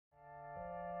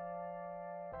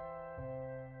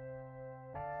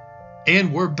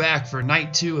And we're back for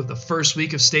Night 2 of the first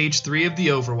week of Stage 3 of the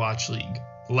Overwatch League.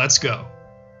 Let's go.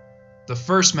 The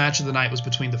first match of the night was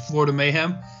between the Florida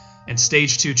Mayhem and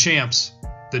Stage 2 champs,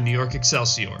 the New York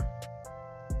Excelsior.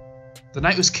 The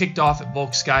night was kicked off at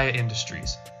Volskaya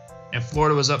Industries, and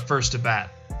Florida was up first to bat.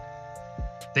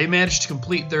 They managed to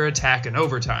complete their attack in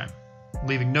overtime,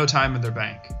 leaving no time in their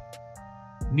bank.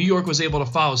 New York was able to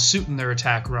follow suit in their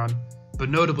attack run, but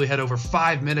notably had over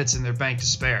 5 minutes in their bank to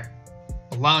spare,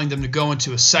 allowing them to go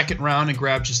into a second round and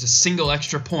grab just a single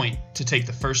extra point to take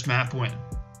the first map win.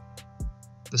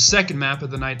 The second map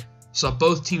of the night saw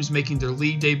both teams making their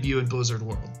league debut in Blizzard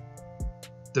World.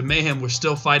 The Mayhem were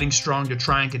still fighting strong to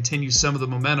try and continue some of the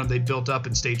momentum they built up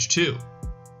in Stage 2,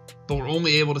 but were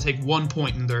only able to take 1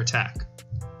 point in their attack.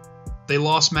 They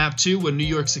lost map 2 when New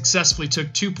York successfully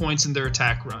took 2 points in their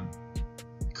attack run,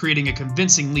 creating a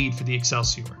convincing lead for the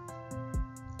Excelsior.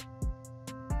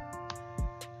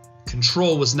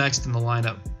 Control was next in the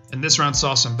lineup, and this round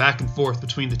saw some back and forth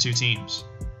between the two teams.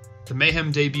 The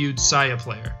Mayhem debuted Saya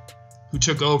player, who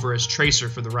took over as Tracer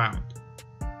for the round.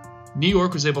 New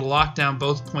York was able to lock down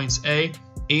both points A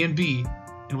and B,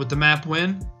 and with the map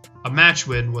win, a match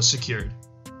win was secured.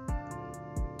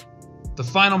 The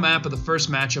final map of the first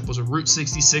matchup was a Route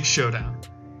 66 showdown.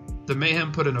 The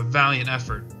Mayhem put in a valiant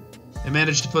effort and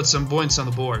managed to put some points on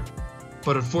the board,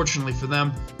 but unfortunately for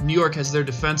them, New York has their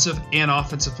defensive and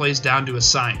offensive plays down to a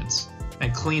science,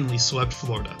 and cleanly swept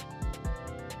Florida.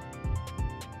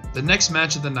 The next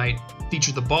match of the night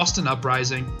featured the Boston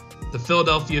Uprising, the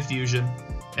Philadelphia Fusion,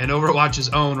 and Overwatch's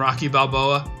own Rocky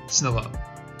Balboa, Snillo.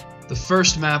 The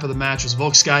first map of the match was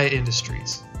Volskaya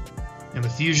Industries, and the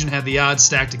Fusion had the odds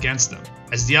stacked against them,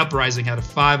 as the Uprising had a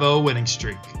 5-0 winning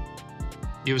streak.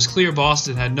 It was clear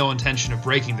Boston had no intention of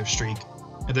breaking their streak,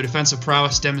 and their defensive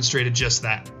prowess demonstrated just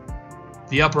that.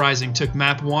 The Uprising took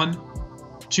map 1,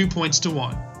 2 points to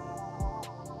 1.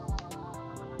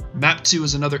 Map 2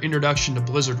 is another introduction to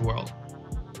Blizzard World,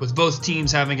 with both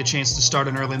teams having a chance to start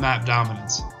an early map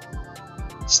dominance.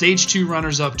 Stage 2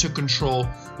 runners-up took control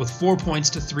with 4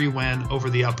 points to 3 win over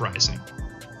the Uprising.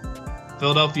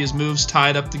 Philadelphia's moves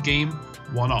tied up the game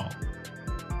 1-1.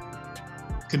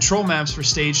 Control maps for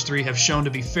Stage 3 have shown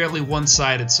to be fairly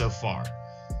one-sided so far,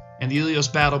 and the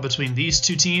Ilios battle between these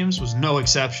two teams was no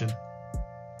exception.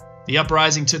 The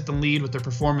Uprising took the lead with their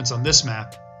performance on this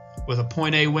map, with a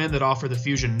point A win that offered the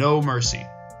Fusion no mercy,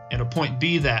 and a point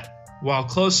B that, while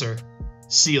closer,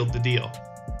 sealed the deal.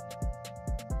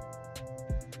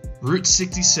 Route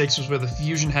 66 was where the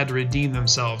Fusion had to redeem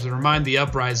themselves and remind the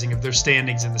Uprising of their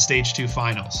standings in the Stage 2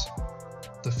 finals.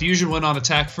 The Fusion went on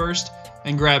attack first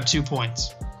and grabbed 2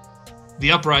 points.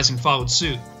 The Uprising followed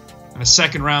suit, and a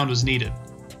second round was needed.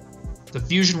 The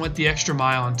Fusion went the extra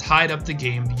mile and tied up the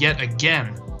game yet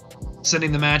again,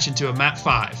 sending the match into a map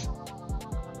 5.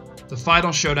 The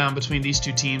final showdown between these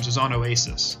two teams was on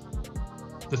Oasis.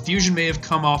 The Fusion may have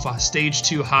come off a Stage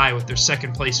 2 high with their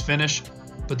second place finish,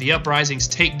 but the Uprising's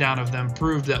takedown of them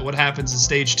proved that what happens in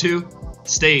Stage 2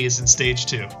 stays in Stage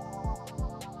 2.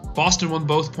 Boston won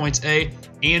both points A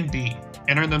and B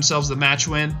and earned themselves the match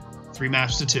win, 3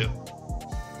 maps to 2.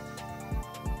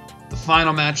 The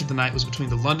final match of the night was between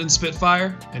the London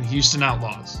Spitfire and Houston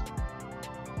Outlaws.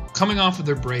 Coming off of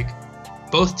their break,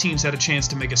 both teams had a chance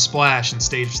to make a splash in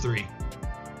Stage 3.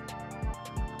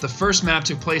 The first map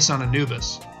took place on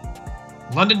Anubis.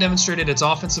 London demonstrated its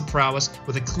offensive prowess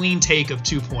with a clean take of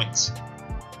 2 points.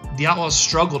 The Outlaws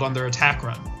struggled on their attack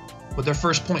run, with their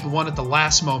first point won at the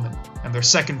last moment and their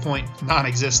second point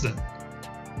non-existent.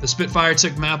 The Spitfire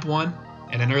took map 1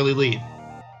 and an early lead.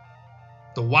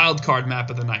 The wildcard map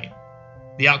of the night.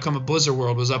 The outcome of Blizzard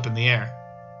World was up in the air.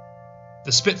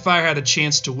 The Spitfire had a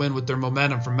chance to win with their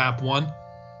momentum from map 1,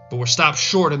 but were stopped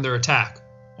short in their attack,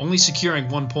 only securing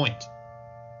 1 point.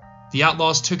 The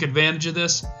Outlaws took advantage of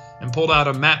this and pulled out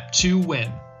a map 2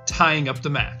 win, tying up the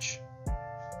match.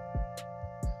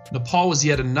 Nepal was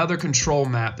yet another control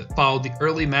map that followed the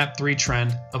early map 3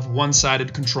 trend of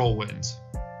one-sided control wins.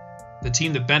 The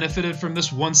team that benefited from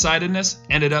this one-sidedness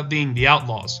ended up being the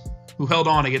Outlaws, who held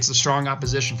on against the strong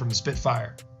opposition from the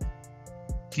Spitfire.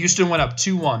 Houston went up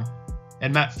 2-1,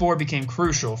 and map 4 became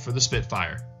crucial for the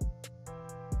Spitfire.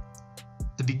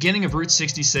 The beginning of Route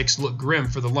 66 looked grim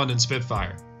for the London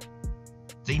Spitfire.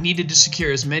 They needed to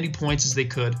secure as many points as they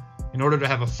could in order to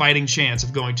have a fighting chance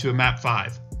of going to a map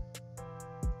 5.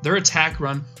 Their attack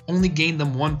run only gained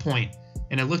them 1 point,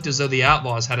 and it looked as though the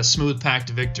Outlaws had a smooth path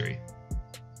to victory.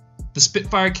 The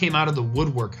Spitfire came out of the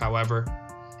woodwork, however,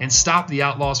 and stopped the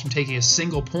Outlaws from taking a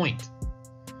single point,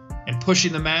 and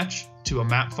pushing the match to a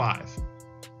map 5.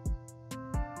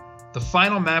 The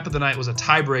final map of the night was a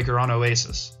tiebreaker on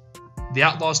Oasis. the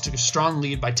Outlaws took a strong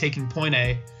lead by taking point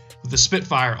A, with the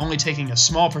Spitfire only taking a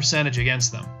small percentage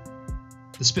against them.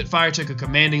 The Spitfire took a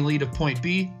commanding lead of point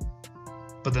B,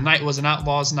 but the night was an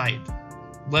Outlaws night,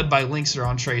 led by Linkster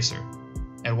on Tracer,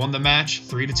 and won the match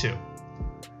 3-2.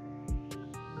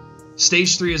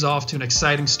 Stage 3 is off to an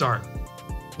exciting start,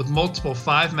 with multiple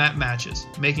 5-map matches,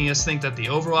 making us think that the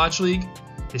Overwatch League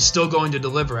is still going to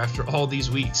deliver after all these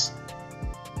weeks.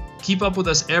 Keep up with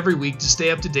us every week to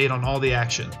stay up to date on all the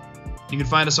action. You can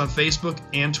find us on Facebook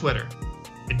and Twitter.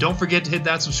 And don't forget to hit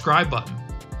that subscribe button.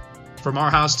 From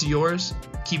our house to yours,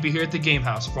 keep it here at the Game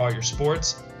House for all your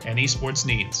sports and esports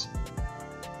needs.